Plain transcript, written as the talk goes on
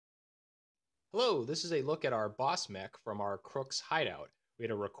Hello, this is a look at our boss mech from our Crooks Hideout. We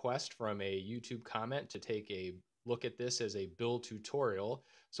had a request from a YouTube comment to take a look at this as a build tutorial.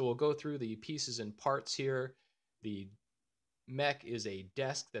 So we'll go through the pieces and parts here. The mech is a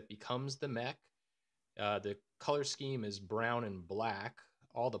desk that becomes the mech. The color scheme is brown and black.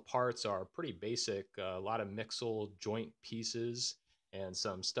 All the parts are pretty basic, a lot of mixel joint pieces and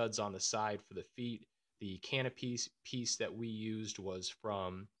some studs on the side for the feet. The canopy piece that we used was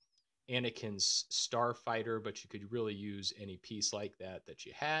from Anakin's Starfighter, but you could really use any piece like that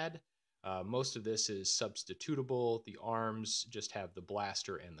you had. Most of this is substitutable. The arms just have the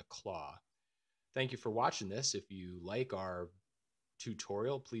blaster and the claw. Thank you for watching this. If you like our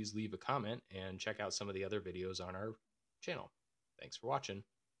tutorial, please leave a comment and check out some of the other videos on our channel. Thanks for watching.